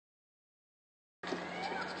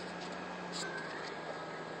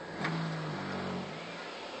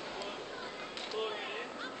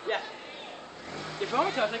phone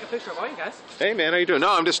until I take a picture of all you guys. Hey man, how you doing?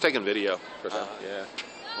 No, I'm just taking video for them. Yeah.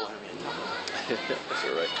 What are we going to talk about? That's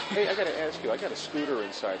all right. Hey, I got to ask you. I got a scooter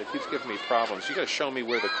inside. It keeps giving me problems. You got to show me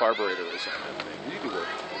where the carburetor is on that thing. You do work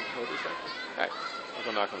on motorcycle. Hey, I'll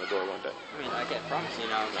go knock on the door one day. I mean, I can't promise you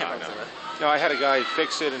now. No, I had a guy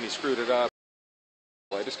fix it and he screwed it up.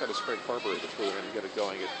 I just got a spray carburetor fluid and get it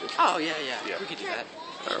going. Oh yeah. We could do that.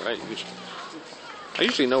 All right. I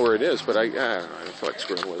usually know where it is, but I don't know. I feel like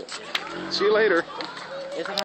screwing with it. See you later.